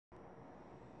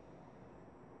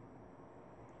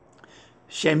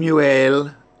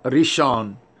Shemuel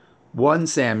Rishon, 1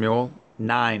 Samuel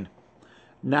 9.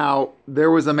 Now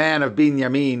there was a man of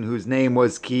Binyamin whose name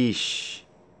was Kish,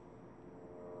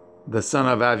 the son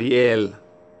of Aviel,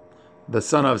 the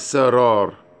son of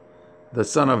Seror, the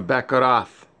son of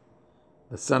Bechorath,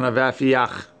 the son of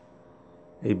Aphiach,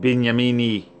 a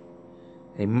Binyamini,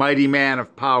 a mighty man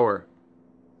of power.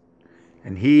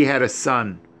 And he had a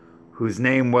son whose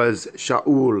name was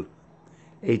Shaul,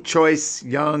 a choice,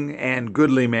 young, and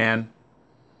goodly man.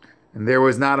 And there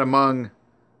was not among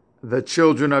the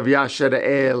children of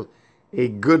Yashar'el a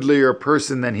goodlier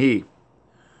person than he.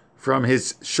 From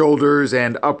his shoulders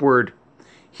and upward,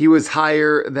 he was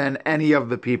higher than any of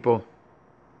the people.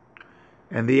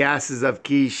 And the asses of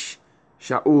Kish,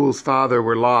 Shaul's father,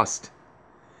 were lost.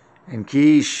 And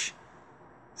Kish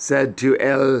said to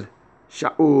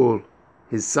Shaul,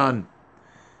 his son,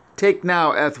 "Take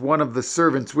now one of the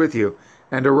servants with you,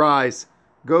 and arise,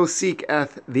 go seek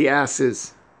the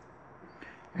asses."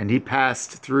 And he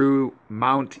passed through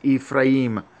Mount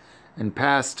Ephraim, and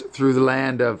passed through the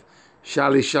land of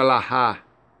Shalishalahah,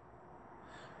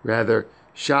 rather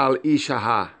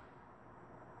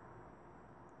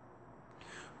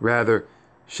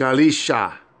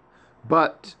Shalisha,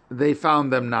 but they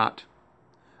found them not.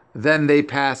 Then they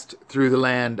passed through the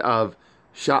land of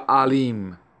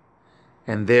Sha'alim,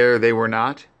 and there they were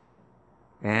not.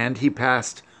 And he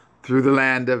passed through the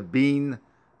land of Ben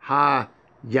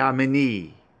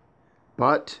Ha-Yamini,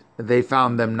 but they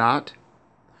found them not.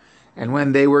 And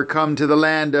when they were come to the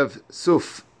land of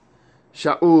Suf,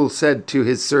 Shaul said to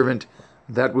his servant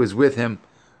that was with him,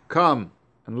 "Come,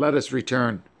 and let us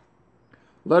return.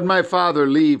 Let my father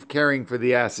leave caring for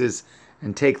the asses,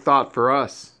 and take thought for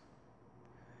us."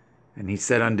 And he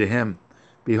said unto him,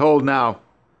 "Behold now,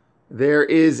 there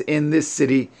is in this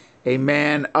city a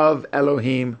man of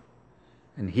Elohim,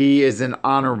 and he is an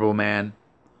honorable man.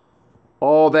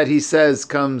 All that he says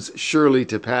comes surely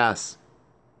to pass.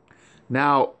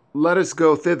 Now let us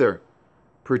go thither.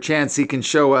 Perchance he can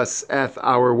show us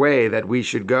our way that we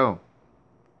should go."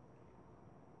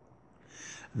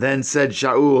 Then said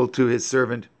Shaul to his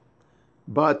servant,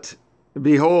 "But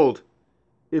behold,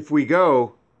 if we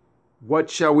go, what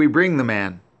shall we bring the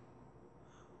man?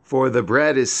 For the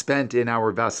bread is spent in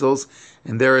our vessels,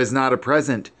 and there is not a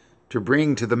present to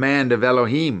bring to the man of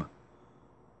Elohim.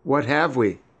 What have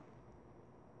we?"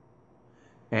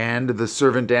 And the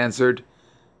servant answered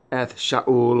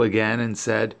Shaul again, and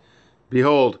said,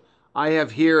 "Behold, I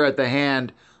have here at the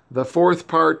hand the 4th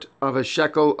part of a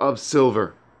shekel of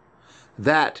silver.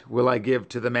 That will I give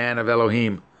to the man of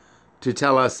Elohim, to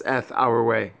tell us our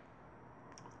way."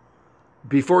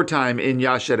 Beforetime in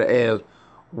Yashar'el,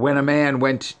 when a man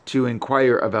went to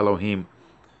inquire of Elohim,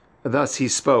 thus he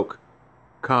spoke,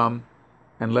 "Come,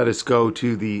 and let us go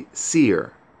to the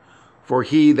seer." For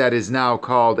he that is now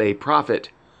called a prophet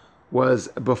was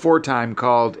beforetime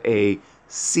called a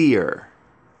seer.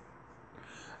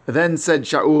 Then said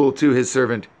Shaul to his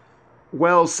servant,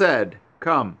 "Well said,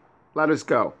 come, let us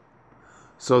go."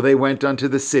 So they went unto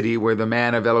the city where the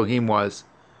man of Elohim was.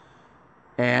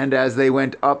 And as they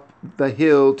went up the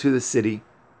hill to the city,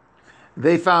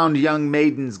 they found young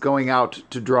maidens going out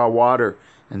to draw water,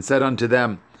 and said unto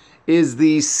them, "Is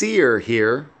the seer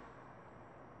here?"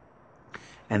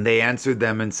 And they answered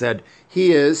them and said,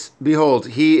 "He is, behold,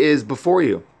 he is before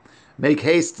you. Make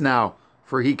haste now,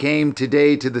 for he came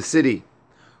today to the city.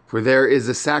 For there is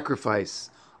a sacrifice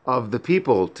of the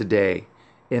people today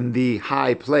in the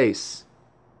high place.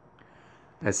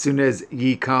 As soon as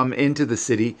ye come into the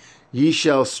city, ye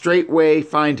shall straightway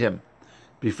find him,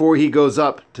 before he goes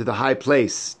up to the high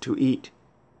place to eat.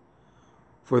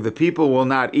 For the people will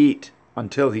not eat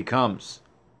until he comes,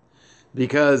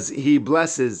 because he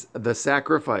blesses the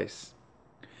sacrifice,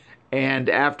 and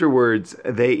afterwards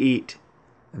they eat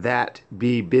that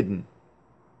be bidden.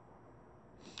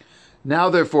 Now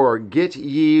therefore get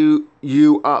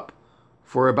you up,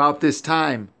 for about this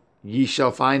time ye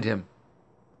shall find him."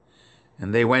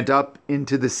 And they went up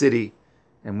into the city,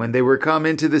 and when they were come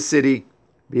into the city,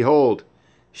 behold,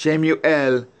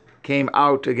 Shemuel came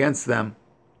out against them,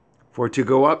 for to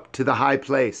go up to the high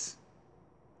place.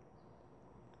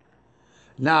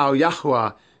 Now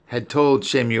Yahweh had told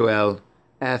Shemuel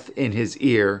in his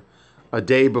ear a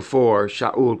day before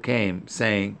Shaul came,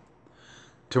 saying,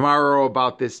 "Tomorrow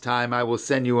about this time I will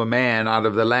send you a man out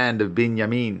of the land of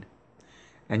Binyamin,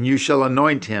 and you shall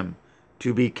anoint him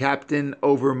to be captain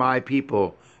over my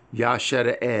people,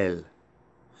 Yashar'el,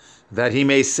 that he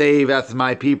may save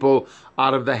my people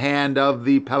out of the hand of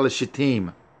the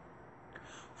Pelishtim.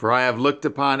 For I have looked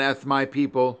upon my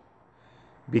people,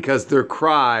 because their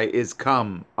cry is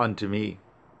come unto me."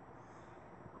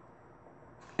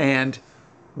 And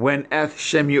when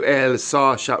Shemuel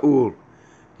saw Shaul,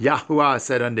 Yahuwah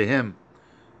said unto him,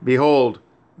 Behold,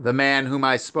 the man whom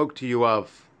I spoke to you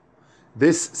of,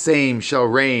 this same shall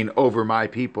reign over my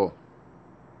people.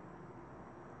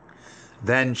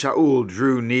 Then Shaul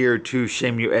drew near to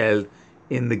Shemuel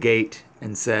in the gate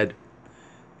and said,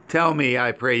 Tell me,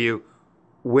 I pray you,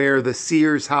 where the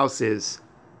seer's house is.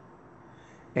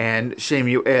 And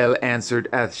Shemuel answered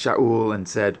Shaul and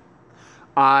said,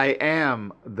 I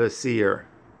am the seer.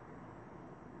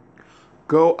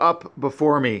 Go up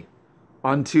before me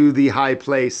unto the high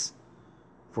place,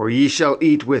 for ye shall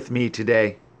eat with me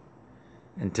today.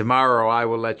 And tomorrow I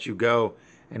will let you go,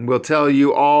 and will tell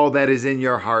you all that is in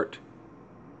your heart.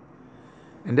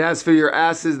 And as for your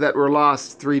asses that were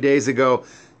lost 3 days ago,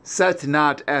 set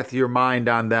not your mind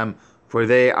on them, for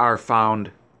they are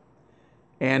found.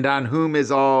 And on whom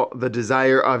is all the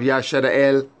desire of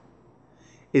Yashadael?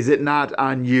 Is it not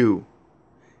on you,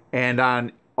 and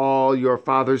on all your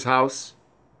father's house?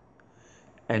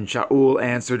 And Shaul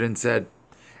answered and said,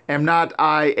 Am not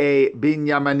I a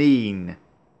Binyamini,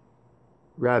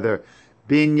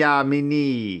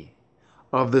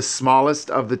 of the smallest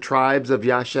of the tribes of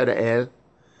Yashadael,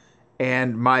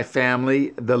 and my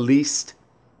family the least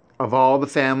of all the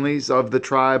families of the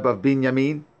tribe of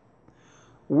Benjamin?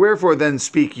 Wherefore then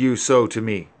speak you so to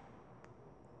me?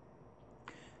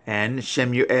 And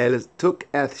Shemuel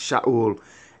took Shaul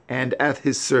and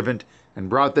his servant, and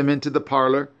brought them into the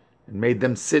parlor, and made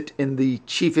them sit in the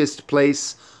chiefest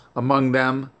place among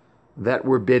them that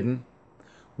were bidden,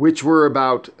 which were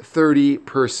about 30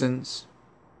 persons.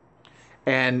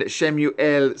 And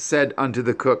Shemuel said unto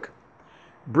the cook,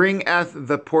 Bring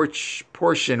the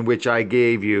portion which I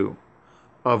gave you,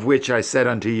 of which I said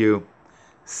unto you,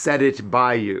 Set it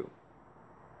by you.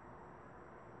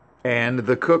 And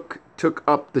the cook took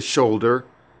up the shoulder,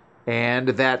 and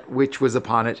that which was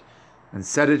upon it, and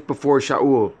set it before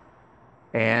Shaul.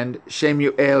 And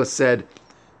Shemuel said,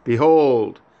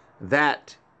 Behold,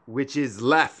 that which is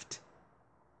left,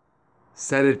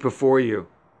 set it before you,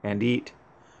 and eat.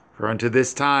 For unto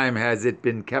this time has it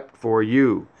been kept for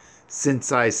you,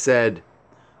 since I said,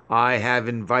 I have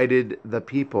invited the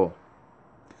people.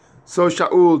 So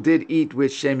Shaul did eat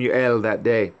with Shemuel that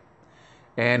day.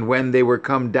 And when they were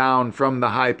come down from the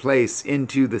high place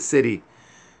into the city,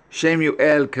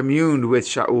 Shemuel communed with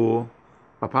Shaul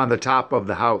upon the top of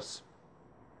the house.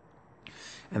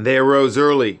 And they arose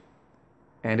early,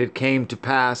 and it came to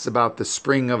pass about the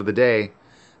spring of the day,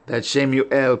 that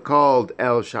Shemuel called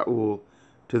Shaul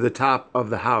to the top of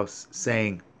the house,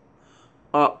 saying,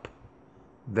 Up,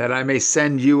 that I may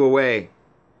send you away.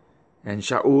 And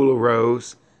Shaul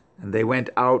arose, and they went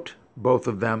out, both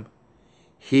of them,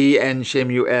 he and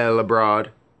Shemuel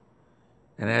abroad.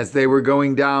 And as they were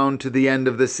going down to the end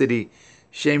of the city,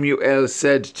 Shemuel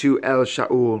said to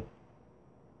Shaul,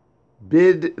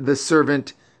 Bid the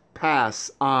servant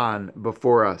pass on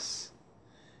before us.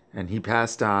 And he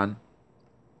passed on.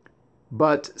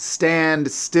 But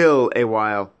stand still a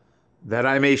while, that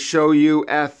I may show you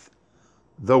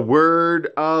the word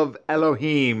of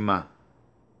Elohim.